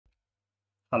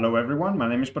Hello everyone, my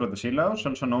name is Protesilaos,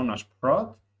 also known as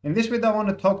Prot. In this video I want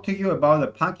to talk to you about a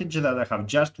package that I have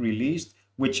just released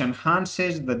which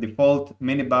enhances the default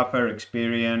Minibuffer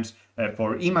experience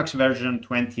for Emacs version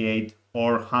 28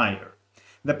 or higher.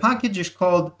 The package is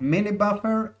called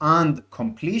Minibuffer and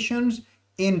Completions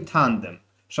in Tandem.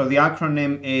 So the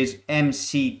acronym is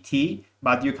MCT,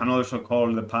 but you can also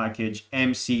call the package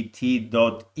mct.el.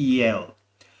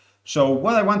 So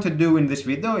what I want to do in this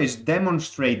video is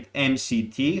demonstrate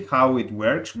MCT, how it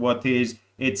works, what is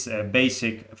its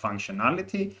basic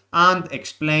functionality, and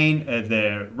explain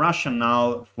the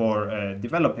rationale for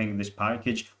developing this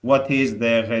package, what is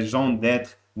the raison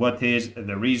d'etre, what is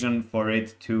the reason for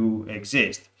it to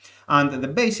exist. And the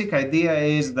basic idea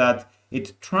is that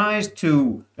it tries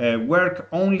to work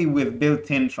only with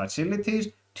built-in facilities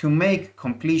to make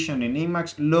completion in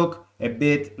Emacs look a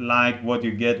bit like what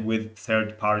you get with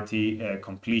third-party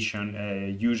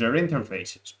completion user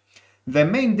interfaces. The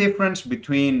main difference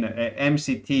between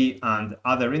MCT and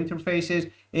other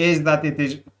interfaces is that it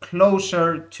is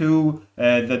closer to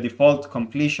the default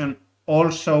completion,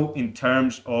 also in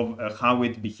terms of how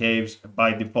it behaves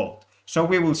by default. So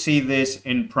we will see this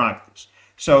in practice.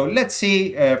 So let's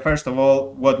see, first of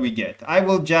all, what we get. I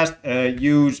will just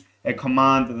use a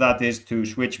command that is to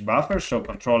switch buffers, so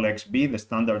Ctrl+XB, the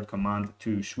standard command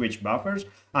to switch buffers,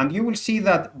 and you will see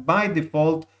that by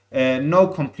default no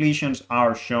completions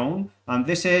are shown, and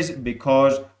this is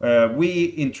because we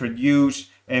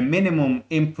introduce a minimum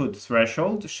input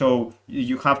threshold, so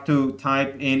you have to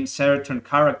type in certain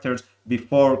characters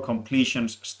before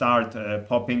completions start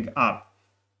popping up.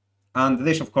 And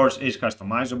this, of course, is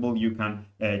customizable. You can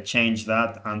change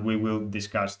that, and we will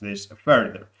discuss this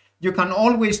further. You can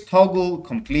always toggle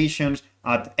completions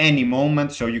at any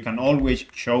moment, so you can always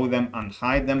show them and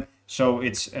hide them, so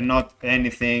it's not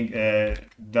anything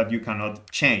that you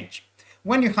cannot change.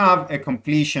 When you have a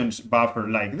completions buffer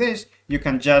like this, you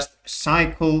can just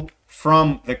cycle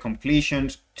from the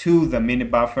completions to the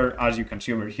Minibuffer. As you can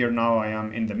see over here, now I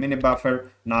am in the Minibuffer,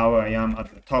 now I am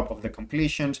at the top of the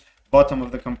completions, bottom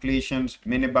of the completions,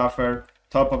 Minibuffer,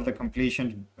 top of the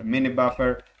completions,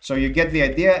 Minibuffer. So you get the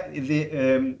idea.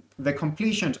 The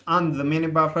completions and the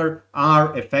Minibuffer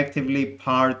are effectively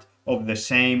part of the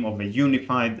same, of a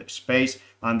unified space,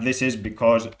 and this is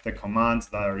because the commands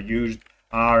that are used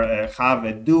are have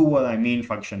a do what I mean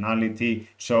functionality.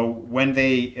 So when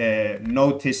they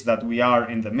notice that we are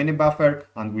in the Minibuffer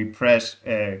and we press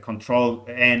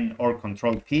Ctrl+N or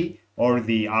Ctrl+P or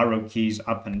the arrow keys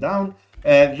up and down,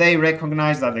 they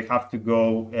recognize that they have to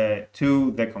go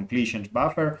to the completions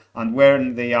buffer, and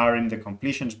when they are in the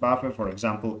completions buffer, for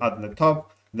example at the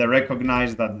top, they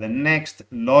recognize that the next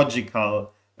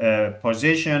logical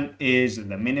position is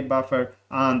the Minibuffer,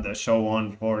 and so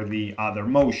on for the other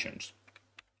motions.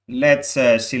 Let's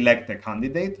select a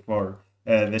candidate for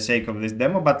the sake of this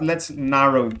demo, but let's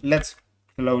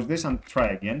close this and try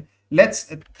again.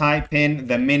 Let's type in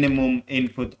the minimum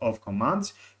input of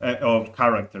commands, of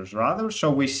characters rather. So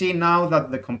we see now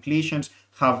that the completions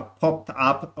have popped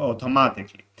up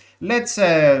automatically. Let's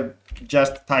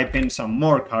just type in some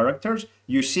more characters.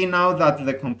 You see now that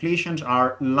the completions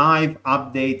are live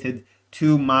updated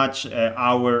to match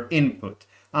our input.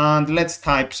 And let's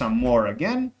type some more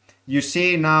again. You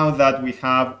see now that we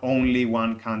have only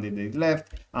one candidate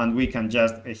left, and we can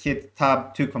just hit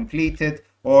tab to complete it.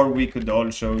 Or we could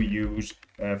also use,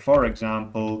 for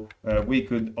example, we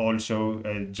could also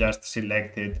just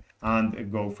select it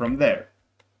and go from there.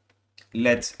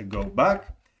 Let's go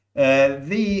back.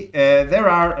 There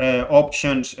are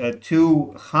options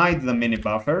to hide the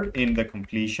Minibuffer in the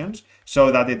completions so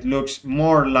that it looks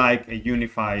more like a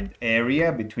unified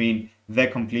area between the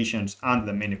completions and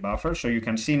the Minibuffer. So you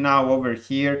can see now over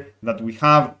here that we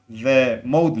have the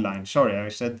mode line. Sorry, I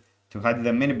said to hide the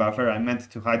Minibuffer, I meant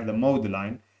to hide the mode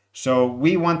line. So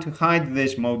we want to hide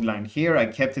this mode line here. I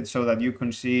kept it so that you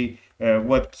can see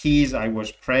what keys I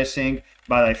was pressing,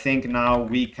 but I think now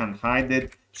we can hide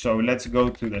it. So let's go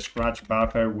to the scratch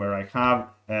buffer where I have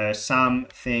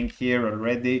something here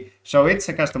already. So it's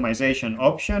a customization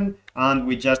option, and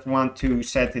we just want to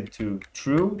set it to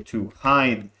true to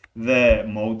hide the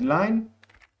mode line.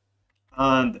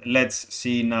 And let's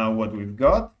see now what we've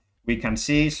got. We can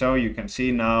see, so you can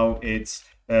see now it's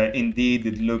indeed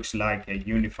it looks like a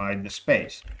unified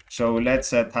space. So let's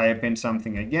type in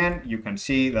something again. You can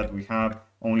see that we have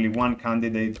only one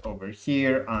candidate over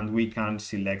here, and we can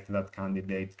select that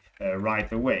candidate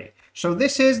right away. So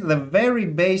this is the very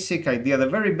basic idea, the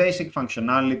very basic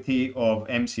functionality of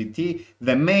MCT.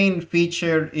 The main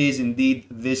feature is indeed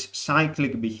this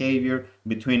cyclic behavior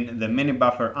between the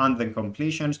Minibuffer and the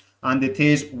completions, and it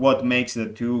is what makes the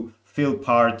two fill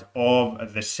part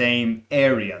of the same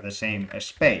area, the same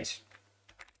space.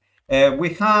 We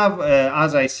have,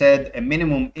 as I said, a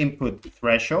minimum input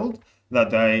threshold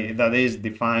that is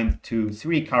defined to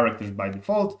 3 characters by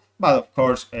default, but of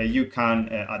course you can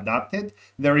adapt it.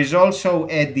 There is also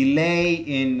a delay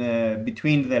in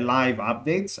between the live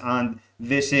updates, and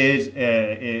this is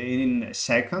in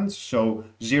seconds. So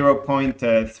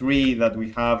 0.3 that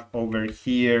we have over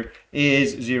here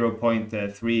is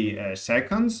 0.3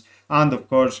 seconds. And of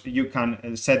course, you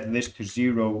can set this to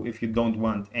 0 if you don't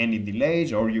want any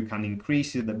delays, or you can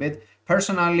increase it a bit.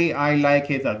 Personally, I like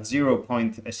it at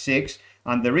 0.6.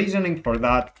 And the reasoning for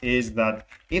that is that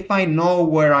if I know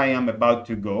where I am about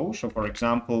to go, so for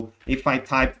example, if I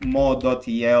type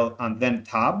mct.el and then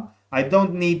tab, I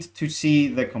don't need to see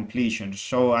the completion.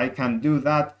 So I can do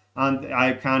that, and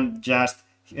I can just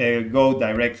go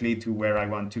directly to where I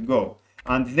want to go.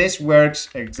 And this works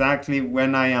exactly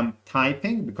when I am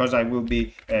typing, because I will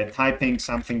be typing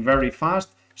something very fast.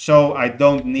 So I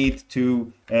don't need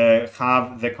to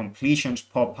have the completions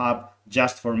pop up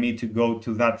just for me to go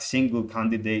to that single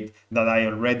candidate that I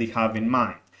already have in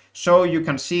mind. So you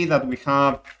can see that we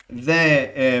have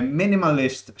the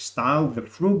minimalist style, the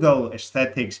frugal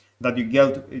aesthetics that you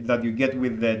get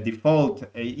with the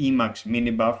default Emacs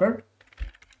Minibuffer.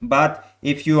 But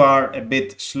if you are a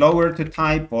bit slower to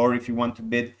type, or if you want to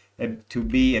be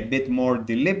a bit more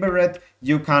deliberate,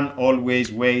 you can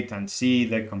always wait and see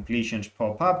the completions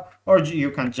pop up, or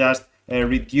you can just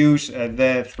reduce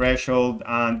the threshold,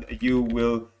 and you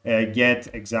will get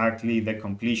exactly the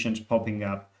completions popping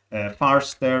up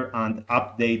faster and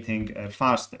updating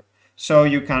faster. So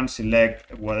you can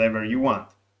select whatever you want.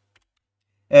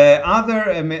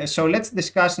 So let's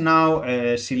discuss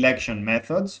now selection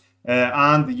methods.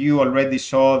 And you already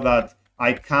saw that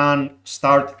I can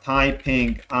start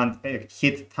typing and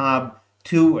hit tab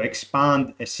to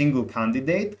expand a single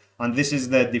candidate, and this is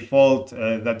the default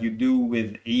that you do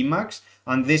with Emacs,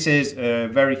 and this is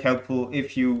very helpful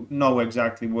if you know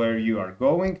exactly where you are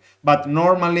going. But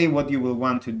normally what you will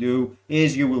want to do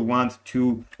is you will want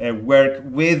to work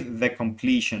with the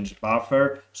completions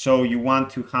buffer, so you want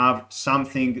to have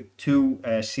something to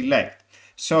select.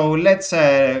 So let's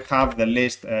have the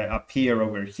list appear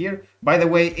over here. By the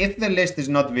way, if the list is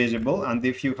not visible, and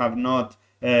if you have not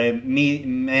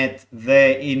met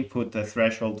the input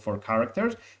threshold for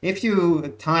characters, if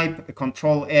you type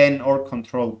Control-N or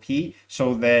Control-P,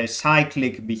 so the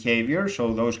cyclic behavior,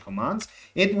 so those commands,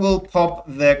 it will pop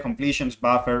the completions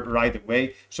buffer right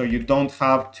away, so you don't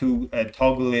have to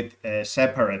toggle it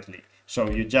separately. So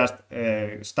you just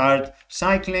start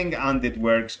cycling and it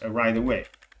works right away.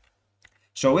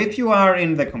 So if you are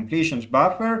in the completions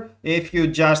buffer, if you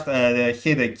just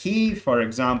hit a key, for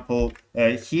example,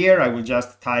 here, I will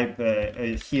just type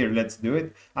here, let's do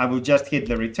it. I will just hit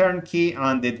the return key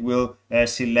and it will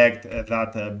select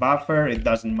that buffer. It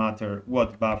doesn't matter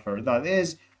what buffer that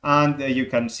is. And you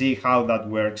can see how that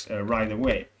works right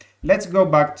away. Let's go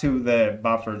back to the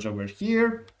buffers over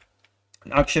here.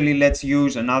 Actually, let's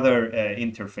use another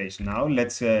interface now.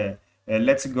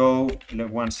 Let's go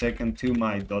 1 second to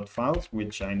my dot files,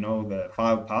 which I know the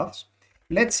file paths.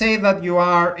 Let's say that you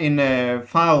are in a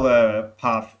file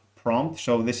path prompt.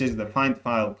 So this is the find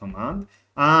file command,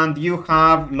 and you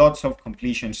have lots of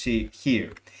completions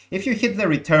here. If you hit the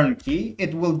return key,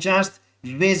 it will just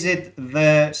visit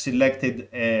the selected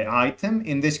item.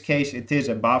 In this case, it is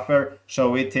a buffer,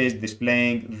 so it is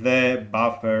displaying the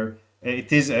buffer.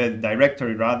 It is a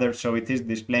directory rather, so it is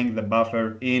displaying the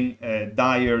buffer in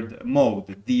dired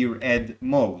mode, dir-ed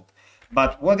mode.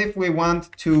 But what if we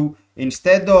want to,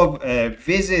 instead of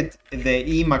visit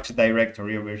the Emacs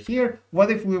directory over here, what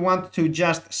if we want to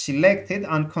just select it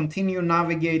and continue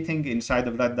navigating inside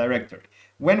of that directory?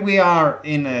 When we are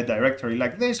in a directory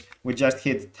like this, we just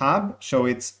hit tab, so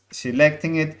it's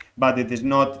selecting it, but it is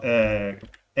not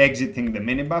exiting the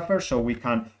minibuffer, so we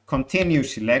can continue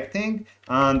selecting,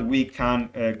 and we can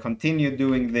continue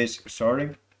doing this,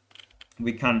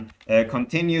 we can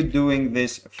continue doing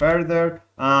this further,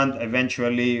 and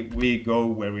eventually we go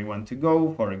where we want to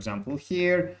go, for example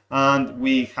here, and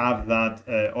we have that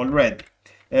already.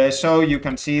 So you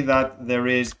can see that there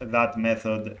is that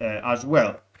method as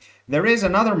well. There is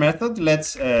another method.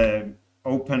 Let's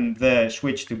open the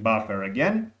switch to buffer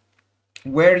again,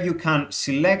 where you can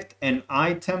select an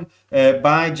item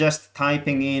by just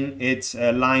typing in its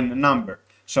line number.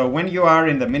 So when you are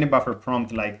in the minibuffer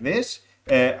prompt like this,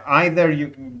 either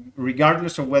you,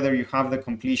 regardless of whether you have the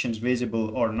completions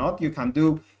visible or not, you can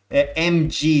do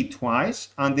mg twice,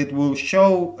 and it will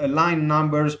show line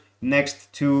numbers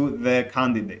next to the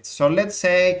candidates. So let's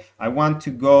say I want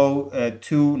to go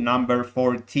to number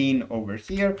 14 over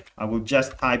here. I will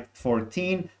just type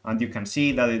 14 and you can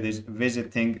see that it is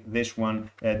visiting this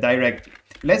one directly.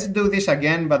 Let's do this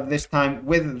again, but this time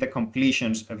with the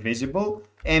completions visible,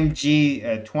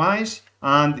 mg twice,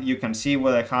 and you can see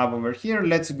what I have over here.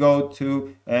 Let's go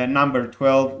to number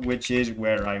 12, which is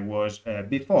where I was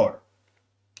before.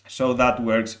 So that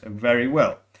works very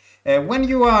well. When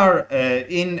you are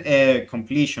in a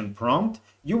completion prompt,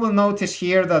 you will notice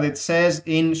here that it says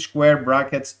in square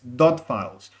brackets dot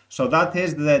files. So that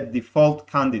is the default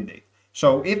candidate.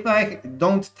 So if I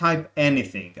don't type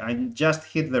anything, I just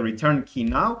hit the return key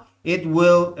now, it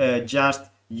will just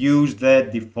use the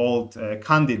default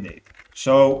candidate.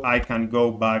 So I can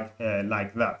go back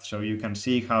like that. So you can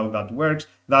see how that works.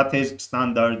 That is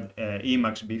standard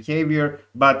Emacs behavior.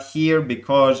 But here,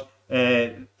 because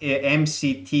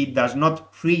MCT does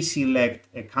not pre-select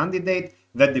a candidate,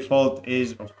 the default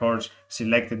is, of course,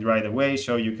 selected right away.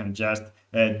 So you can just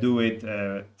do it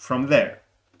from there.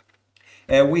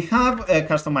 We have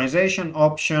customization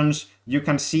options. You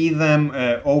can see them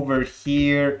over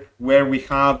here where we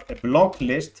have a block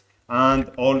list, and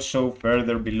also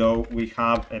further below we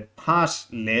have a pass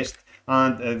list,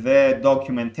 and the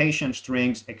documentation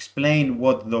strings explain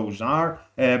what those are,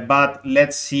 but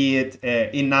let's see it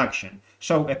in action.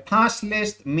 So a pass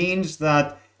list means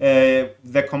that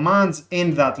the commands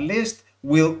in that list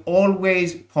will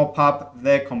always pop up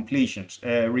the completions,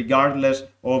 regardless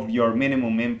of your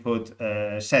minimum input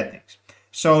settings.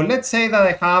 So let's say that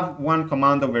I have one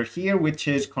command over here, which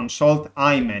is consult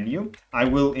iMenu. I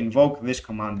will invoke this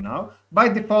command now. By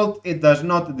default, it does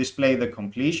not display the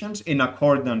completions in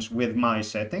accordance with my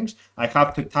settings. I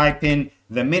have to type in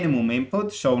the minimum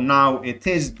input. So now it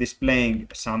is displaying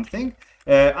something.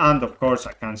 And of course,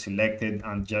 I can select it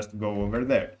and just go over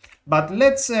there. But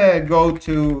let's go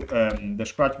to the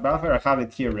Scratch buffer. I have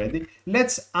it here ready.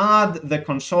 Let's add the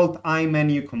consult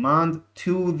iMenu command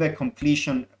to the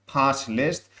completion pass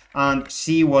list and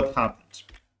see what happens.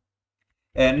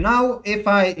 Now, if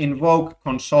I invoke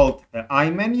consult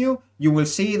iMenu, you will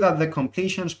see that the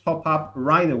completions pop up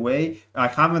right away. I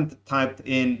haven't typed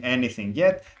in anything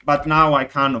yet, but now I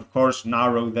can, of course,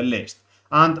 narrow the list.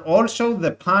 And also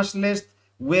the pass list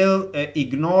will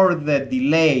ignore the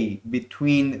delay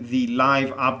between the live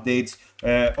updates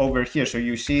over here. So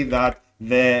you see that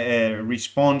the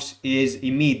response is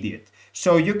immediate.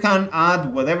 So you can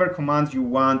add whatever commands you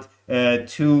want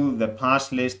to the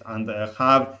pass list and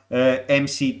have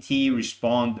MCT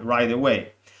respond right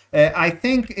away. I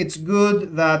think it's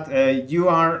good that you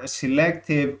are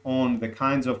selective on the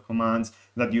kinds of commands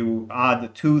that you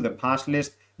add to the pass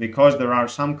list, because there are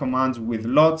some commands with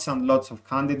lots and lots of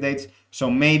candidates. So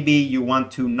maybe you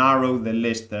want to narrow the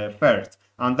list first.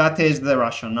 And that is the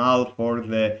rationale for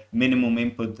the minimum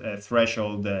input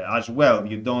threshold as well.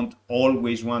 You don't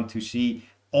always want to see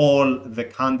all the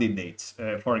candidates.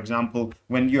 For example,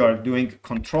 when you are doing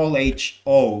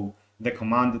Control-H-O, the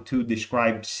command to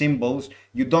describe symbols,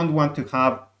 you don't want to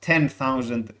have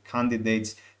 10,000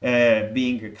 candidates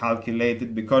being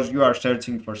calculated, because you are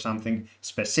searching for something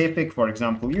specific. For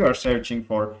example, you are searching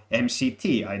for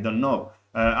MCT, I don't know.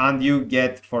 And you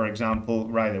get, for example,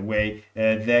 right away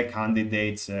the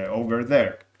candidates over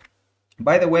there.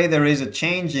 By the way, there is a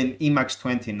change in Emacs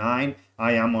 29.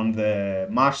 I am on the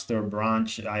master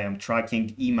branch. I am tracking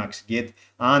Emacs Git,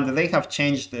 and they have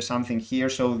changed something here.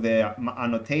 So the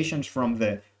annotations from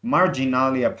the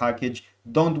marginalia package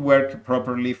don't work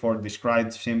properly for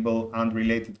described symbol and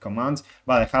related commands,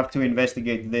 but I have to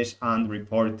investigate this and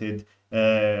report it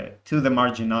to the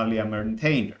marginalia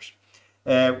maintainers.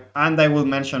 And I will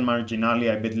mention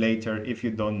marginalia a bit later if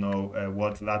you don't know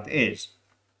what that is.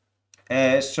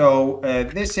 So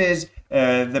this is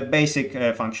the basic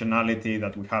functionality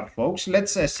that we have, folks.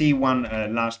 Let's see one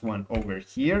last one over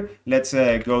here. Let's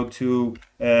go to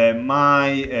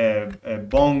my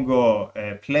Bongo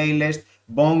playlist.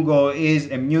 Bongo is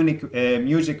a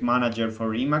music manager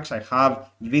for Emacs. I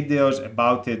have videos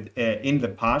about it in the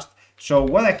past. So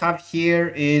what I have here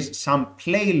is some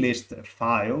playlist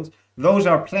files. Those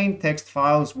are plain text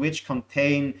files which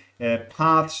contain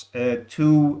paths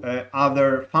to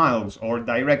other files or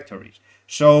directories.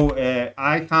 So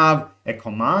I have a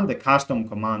command, a custom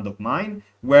command of mine,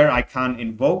 where I can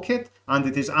invoke it, and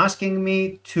it is asking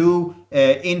me to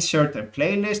insert a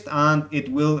playlist, and it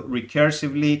will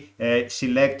recursively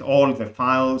select all the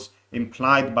files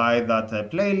implied by that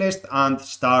playlist and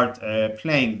start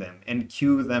playing them and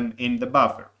queue them in the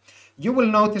buffer. You will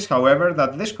notice, however,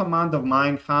 that this command of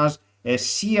mine has a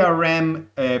CRM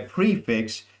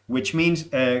prefix, which means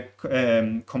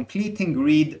completing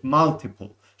read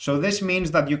multiple. So this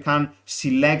means that you can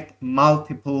select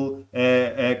multiple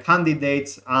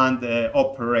candidates and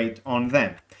operate on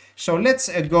them. So let's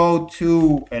go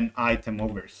to an item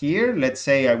over here. Let's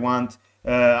say I want,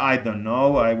 I don't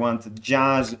know, I want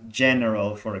Jazz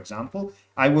General, for example.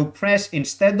 I will press,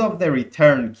 instead of the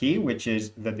return key, which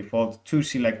is the default to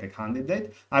select a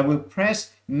candidate, I will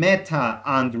press meta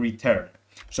and return.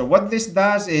 So what this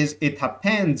does is it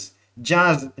appends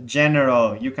Jazz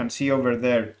General, you can see over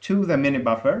there, to the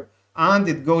Minibuffer, and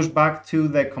it goes back to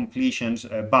the completions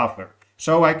buffer.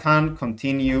 So I can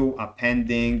continue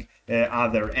appending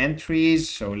other entries.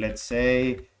 So let's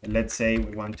say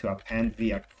we want to append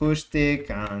the acoustic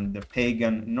and the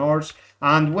pagan Norse.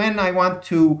 And when I want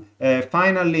to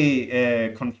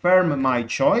finally confirm my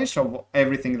choice of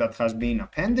everything that has been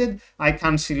appended, I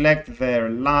can select the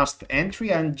last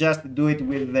entry and just do it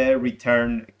with the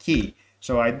return key.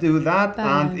 So I do that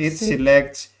and it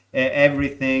selects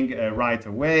everything right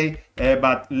away,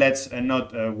 but let's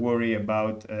not worry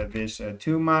about this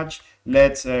too much.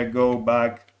 Let's go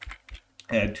back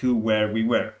to where we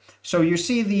were. So you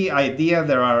see the idea.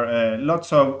 There are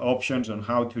lots of options on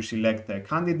how to select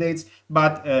candidates,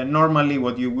 but normally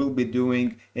what you will be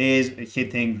doing is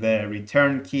hitting the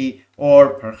return key, or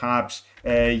perhaps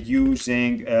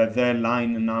using the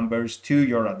line numbers to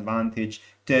your advantage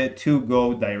to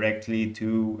go directly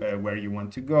to where you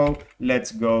want to go.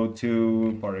 Let's go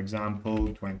to, for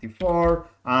example, 24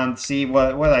 and see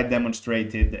what I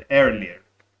demonstrated earlier.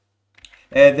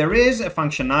 There is a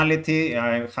functionality,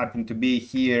 I happen to be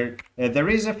here, there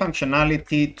is a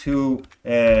functionality to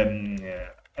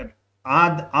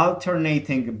add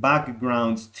alternating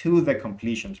backgrounds to the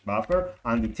completions buffer,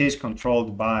 and it is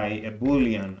controlled by a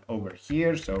boolean over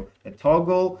here, so a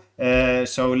toggle.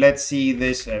 So let's see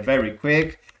this very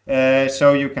quick.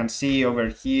 So you can see over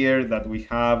here that we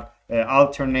have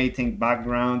alternating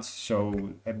backgrounds,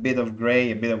 so a bit of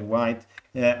gray, a bit of white,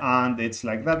 and it's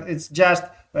like that. It's just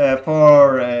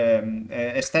for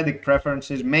aesthetic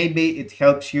preferences. Maybe it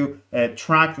helps you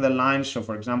track the lines. So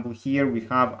for example, here we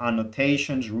have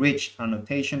annotations, rich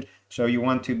annotations, so you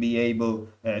want to be able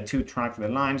to track the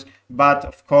lines. But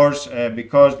of course,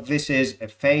 because this is a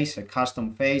face, a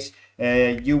custom face,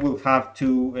 you will have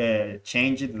to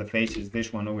change it. The face is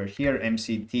this one over here,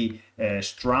 MCT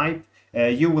stripe.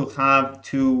 You will have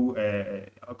to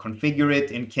configure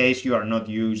it in case you are not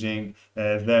using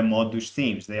the Modus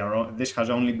themes. This has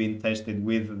only been tested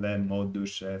with the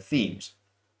Modus themes.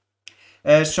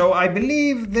 So I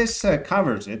believe this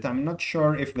covers it. I'm not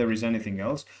sure if there is anything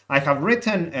else. I have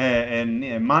written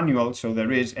a manual, so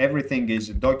everything is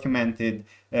documented.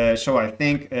 So I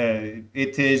think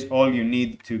it is all you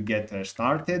need to get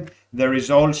started. There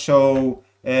is also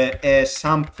a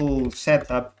sample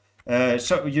setup.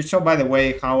 So you saw, by the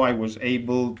way, how I was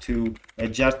able to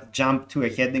just jump to a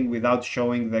heading without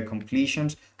showing the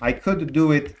completions. I could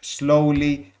do it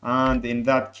slowly, and in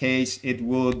that case it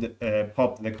would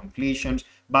pop the completions,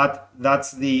 but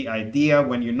that's the idea.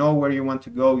 When you know where you want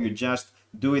to go, you just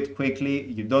do it quickly.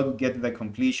 You don't get the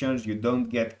completions, you don't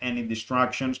get any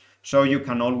distractions, so you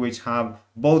can always have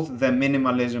both the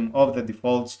minimalism of the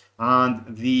defaults and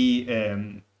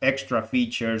the extra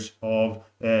features of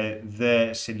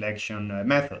the selection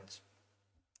methods.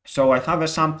 So I have a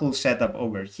sample setup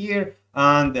over here,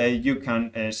 and you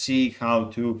can see how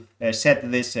to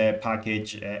set this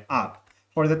package up.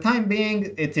 For the time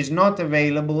being, it is not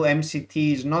available.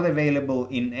 MCT is not available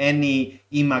in any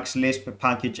Emacs Lisp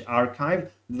package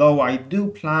archive, though I do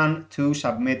plan to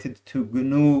submit it to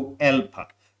GNU-el.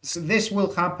 So this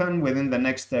will happen within the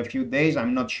next few days.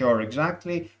 I'm not sure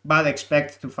exactly, but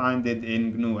expect to find it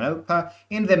in GNU-el.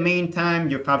 In the meantime,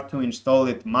 you have to install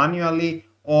it manually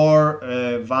or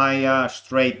via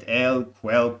straight-el,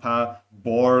 Quelpa,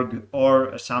 Borg,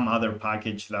 or some other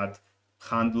package that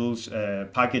handles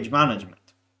package management.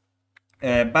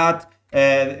 But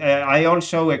I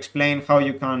also explain how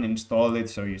you can install it.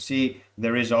 So you see,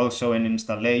 there is also an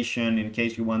installation in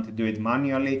case you want to do it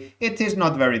manually. It is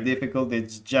not very difficult.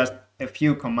 It's just a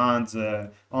few commands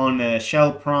on a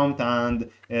shell prompt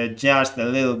and just a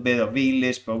little bit of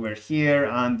eLisp over here,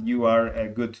 and you are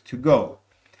good to go.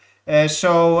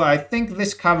 So I think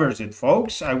this covers it,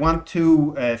 folks. I want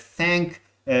to thank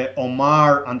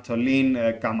Omar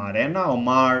Antolin Camarena.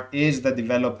 Omar is the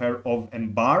developer of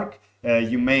Embark.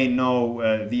 You may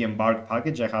know the Embark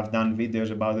package. I have done videos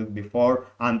about it before,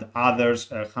 and others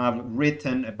have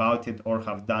written about it or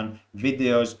have done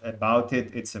videos about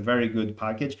it. It's a very good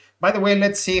package. By the way,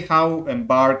 let's see how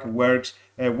Embark works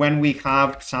when we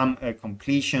have some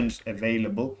completions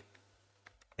available.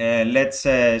 Let's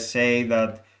say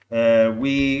that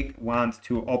we want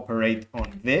to operate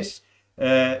on this.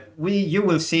 you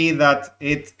will see that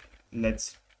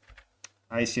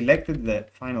I selected the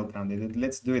final candidate.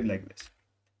 Let's do it like this.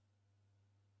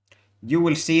 You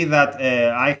will see that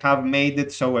I have made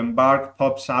it so Embark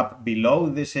pops up below.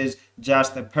 This is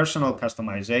just a personal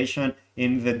customization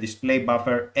in the display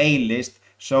buffer A list.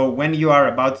 So when you are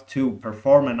about to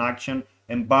perform an action,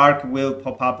 Embark will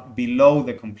pop up below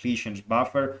the completions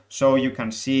buffer, so you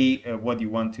can see what you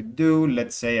want to do.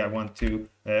 Let's say I want to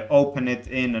open it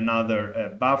in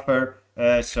another buffer.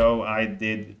 So I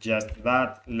did just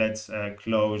that. Let's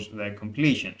close the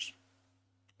completions.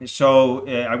 So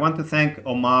I want to thank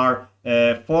Omar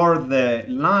for the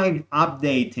live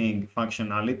updating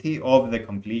functionality of the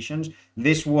completions.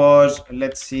 This was,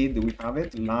 let's see, do we have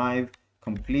it? Live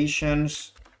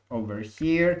completions over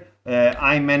here.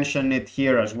 I mentioned it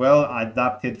here as well,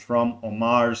 adapted from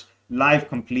Omar's live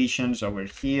completions over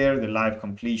here, the live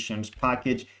completions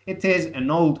package. It is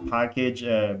an old package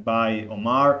by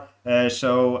Omar,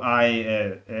 so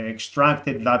I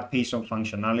extracted that piece of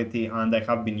functionality and I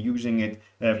have been using it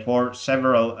for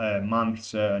several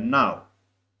months now.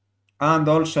 And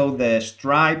also the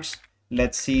stripes,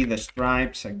 let's see the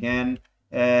stripes again.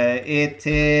 It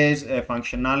is a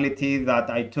functionality that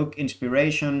I took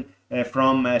inspiration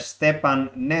from Stepan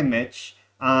Nemec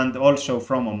and also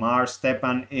from Omar.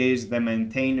 Stepan is the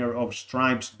maintainer of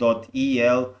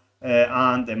stripes.el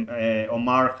and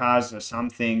Omar has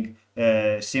something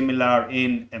similar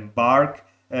in Embark.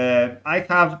 I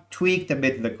have tweaked a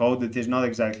bit the code. It is not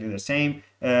exactly the same.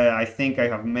 I think I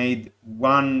have made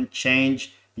one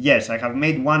change. Yes, I have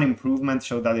made one improvement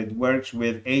so that it works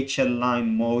with HL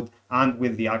line mode and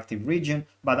with the active region,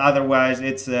 but otherwise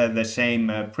it's the same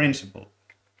principle.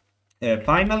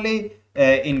 Finally,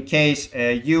 in case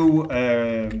you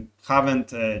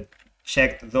haven't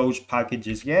checked those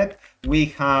packages yet, we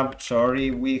have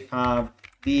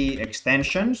the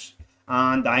extensions,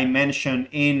 and I mentioned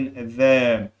in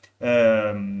the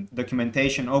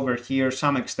documentation over here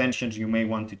some extensions you may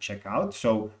want to check out.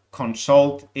 So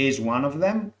Consult is one of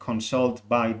them, Consult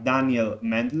by Daniel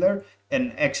Mendler,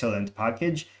 an excellent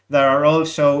package. There are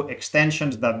also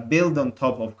extensions that build on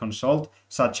top of Consult,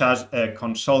 such as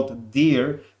Consult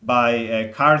Deer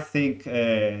by Karthik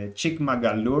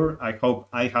Chikmagalur. I hope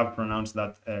I have pronounced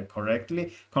that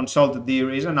correctly. Consult Deer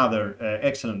is another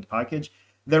excellent package.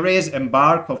 There is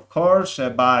Embark, of course,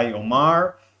 by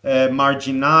Omar.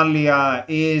 Marginalia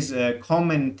is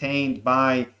co-maintained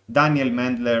by Daniel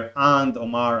Mendler and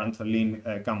Omar Antolin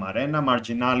Camarena.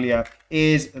 Marginalia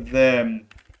is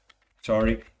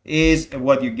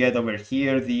what you get over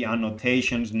here, the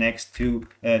annotations next to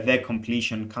the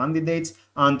completion candidates.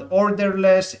 And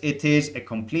orderless, it is a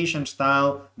completion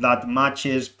style that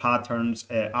matches patterns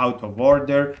out of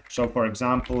order. So for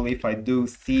example, if I do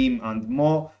theme and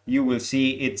mo, you will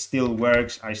see it still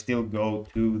works. I still go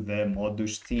to the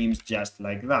modus themes just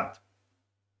like that.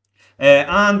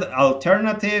 And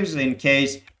alternatives, in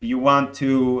case you want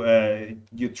to,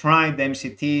 you tried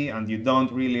MCT and you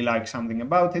don't really like something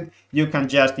about it, you can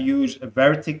just use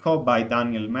Vertigo by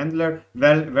Daniel Mendler.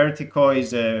 Well, Vertigo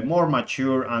is a more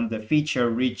mature and a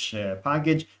feature-rich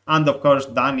package. And of course,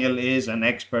 Daniel is an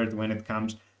expert when it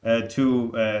comes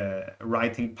to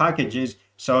writing packages,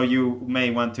 so you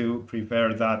may want to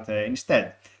prefer that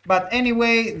instead. But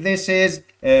anyway, this is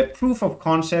a proof of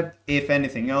concept, if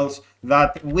anything else,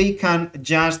 that we can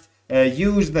just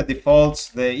use the defaults,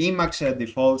 the Emacs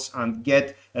defaults, and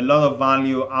get a lot of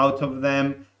value out of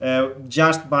them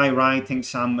just by writing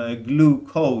some glue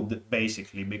code,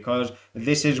 basically, because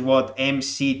this is what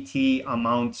MCT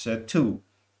amounts to.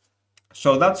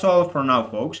 So that's all for now,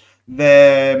 folks.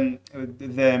 The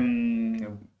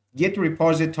Git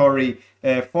repository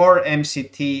for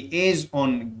MCT is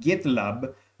on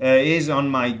GitLab, is on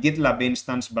my GitLab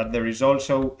instance, but there is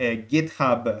also a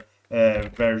GitHub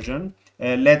version.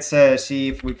 Let's see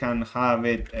if we can have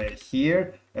it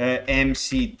here,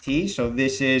 MCT. So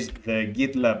this is the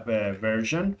GitLab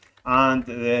version, and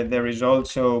there is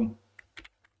also,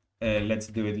 let's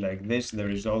do it like this, there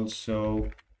is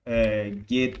also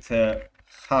GitHub.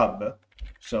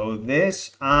 So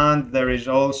this, and there is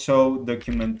also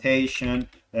documentation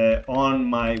on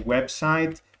my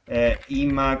website,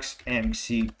 Emacs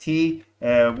MCT.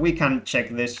 We can check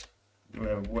this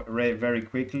very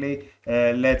quickly.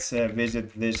 Let's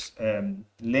visit this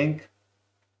link.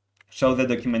 So the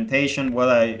documentation, what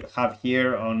I have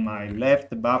here on my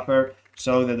left buffer,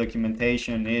 so the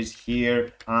documentation is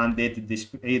here, and it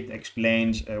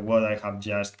explains what I have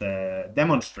just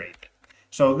demonstrated.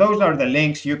 So those are the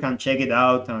links. You can check it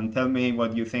out and tell me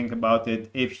what you think about it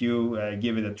if you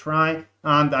give it a try.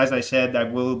 And as I said, I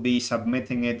will be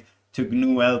submitting it to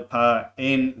GNU-ELPA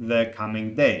in the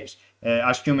coming days.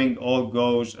 assuming all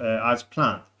goes as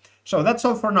planned. So that's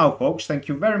all for now, folks. Thank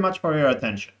you very much for your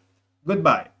attention.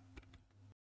 Goodbye.